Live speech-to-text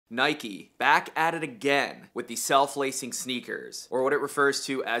Nike, back at it again with the self-lacing sneakers, or what it refers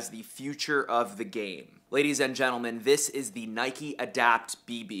to as the future of the game. Ladies and gentlemen, this is the Nike Adapt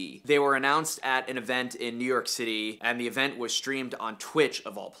BB. They were announced at an event in New York City, and the event was streamed on Twitch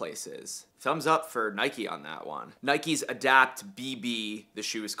of all places. Thumbs up for Nike on that one. Nike's Adapt BB, the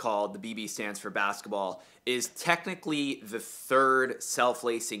shoe is called, the BB stands for basketball, is technically the third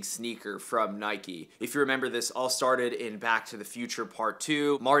self-lacing sneaker from Nike. If you remember, this all started in Back to the Future Part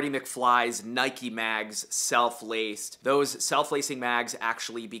 2. Marty McFly's Nike mags self-laced. Those self-lacing mags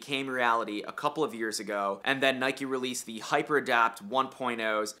actually became reality a couple of years ago, and then Nike released the Hyper Adapt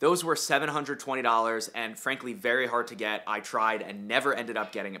 1.0s. Those were $720 and frankly very hard to get. I tried and never ended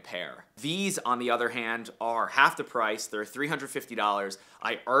up getting a pair. These, on the other hand, are half the price. They're $350.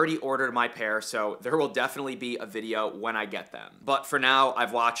 I already ordered my pair, so there will definitely be a video when I get them. But for now,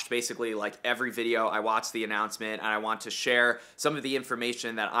 I've watched basically like every video. I watched the announcement, and I want to share some of the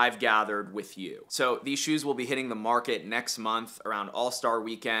information that I've gathered with you. So these shoes will be hitting the market next month around All-Star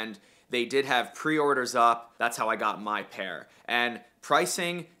Weekend. They did have pre-orders up. That's how I got my pair. And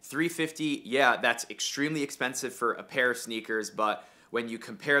pricing, $350, yeah, that's extremely expensive for a pair of sneakers, but when you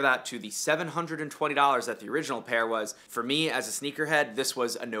compare that to the $720 that the original pair was, for me as a sneakerhead, this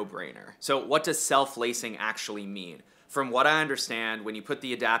was a no-brainer. So what does self-lacing actually mean? From what I understand, when you put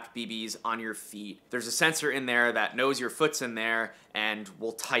the Adapt BBs on your feet, there's a sensor in there that knows your foot's in there and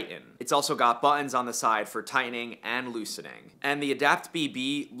will tighten. It's also got buttons on the side for tightening and loosening. And the Adapt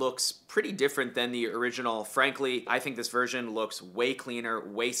BB looks pretty different than the original. Frankly, I think this version looks way cleaner,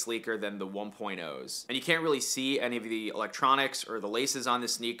 way sleeker than the 1.0s. And you can't really see any of the electronics or the laces on the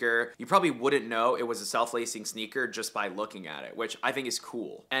sneaker. You probably wouldn't know it was a self-lacing sneaker just by looking at it, which I think is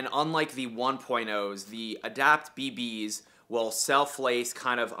cool. And unlike the 1.0s, the Adapt BBs will self-lace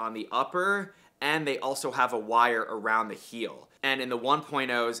kind of on the upper, and they also have a wire around the heel. And in the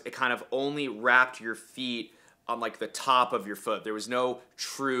 1.0s, it kind of only wrapped your feet on like the top of your foot. There was no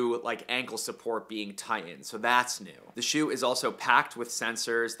true like ankle support being tightened, so that's new. The shoe is also packed with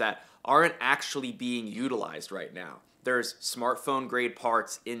sensors that aren't actually being utilized right now. There's smartphone grade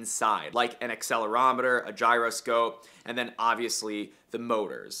parts inside, like an accelerometer, a gyroscope, and then obviously the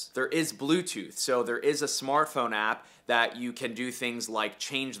motors. There is Bluetooth, so there is a smartphone app that you can do things like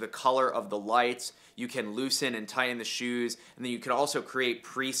change the color of the lights, you can loosen and tighten the shoes, and then you can also create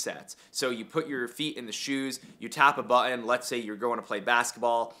presets. So you put your feet in the shoes, you tap a button, let's say you're going to play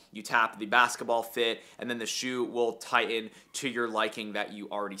basketball, you tap the basketball fit, and then the shoe will tighten to your liking that you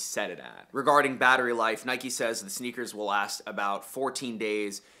already set it at. Regarding battery life, Nike says the sneakers will last about 14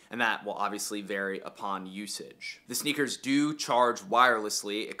 days, and that will obviously vary upon usage. The sneakers do charge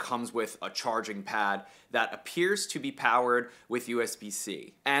wirelessly. It comes with a charging pad that appears to be powered with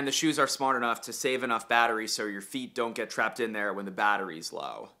USB-C. And the shoes are smart enough to save enough battery so your feet don't get trapped in there when the battery's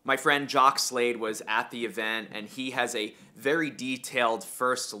low. My friend Jock Slade was at the event, and he has a very detailed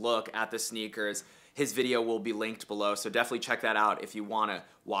first look at the sneakers. His video will be linked below, so definitely check that out if you want to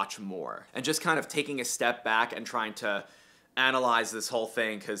watch more. And just kind of taking a step back and trying to analyze this whole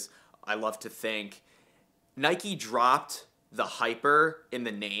thing, because I love to think, Nike dropped the Hyper in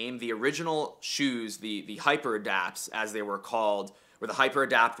the name. The original shoes, the Hyper Adapts as they were called, were the Hyper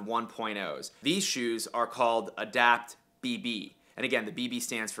Adapt 1.0s. These shoes are called Adapt BB. And again, the BB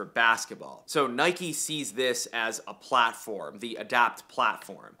stands for basketball. So Nike sees this as a platform, the Adapt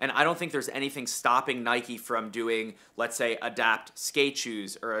platform. And I don't think there's anything stopping Nike from doing, let's say, Adapt skate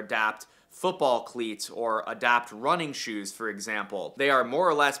shoes or Adapt football cleats or Adapt running shoes, for example. They are more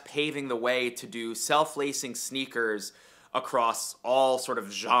or less paving the way to do self-lacing sneakers across all sort of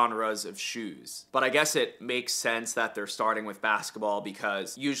genres of shoes. But I guess it makes sense that they're starting with basketball,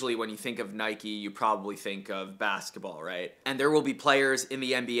 because usually when you think of Nike, you probably think of basketball, right? And there will be players in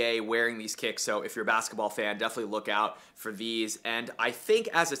the NBA wearing these kicks, so if you're a basketball fan, definitely look out for these. And I think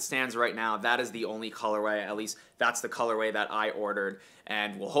as it stands right now, that is the only colorway, at least that's the colorway that I ordered,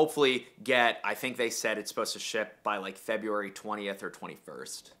 and will hopefully get, I think they said it's supposed to ship by like February 20th or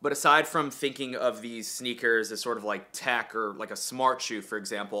 21st. But aside from thinking of these sneakers as sort of like tech or like a smart shoe, for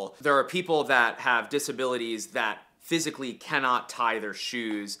example, there are people that have disabilities that physically cannot tie their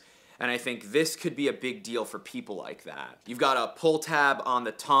shoes, and I think this could be a big deal for people like that. You've got a pull tab on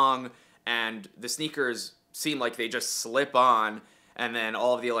the tongue, and the sneakers seem like they just slip on, and then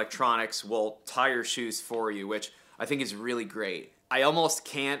all of the electronics will tie your shoes for you, which I think is really great. I almost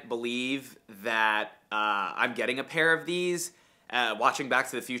can't believe that I'm getting a pair of these. Watching Back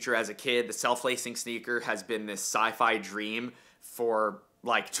to the Future as a kid, the self-lacing sneaker has been this sci-fi dream for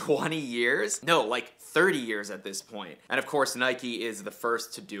like 20 years? No, like 30 years at this point. And of course, Nike is the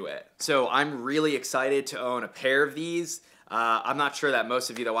first to do it. So I'm really excited to own a pair of these. I'm not sure that most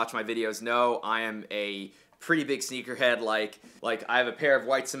of you that watch my videos know I am a pretty big sneakerhead. Like I have a pair of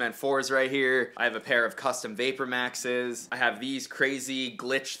white cement 4s right here. I have a pair of custom Vapor Maxes. I have these crazy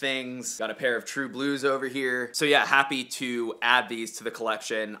glitch things. Got a pair of True Blues over here. So yeah, happy to add these to the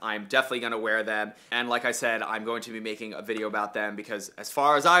collection. I'm definitely gonna wear them. And like I said, I'm going to be making a video about them because as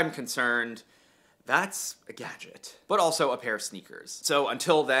far as I'm concerned, that's a gadget, but also a pair of sneakers. So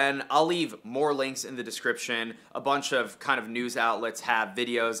until then, I'll leave more links in the description. A bunch of kind of news outlets have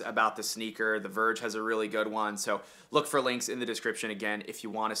videos about the sneaker. The Verge has a really good one. So look for links in the description again if you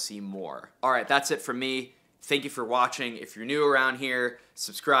want to see more. All right, that's it from me. Thank you for watching. If you're new around here,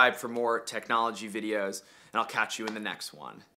 subscribe for more technology videos, and I'll catch you in the next one.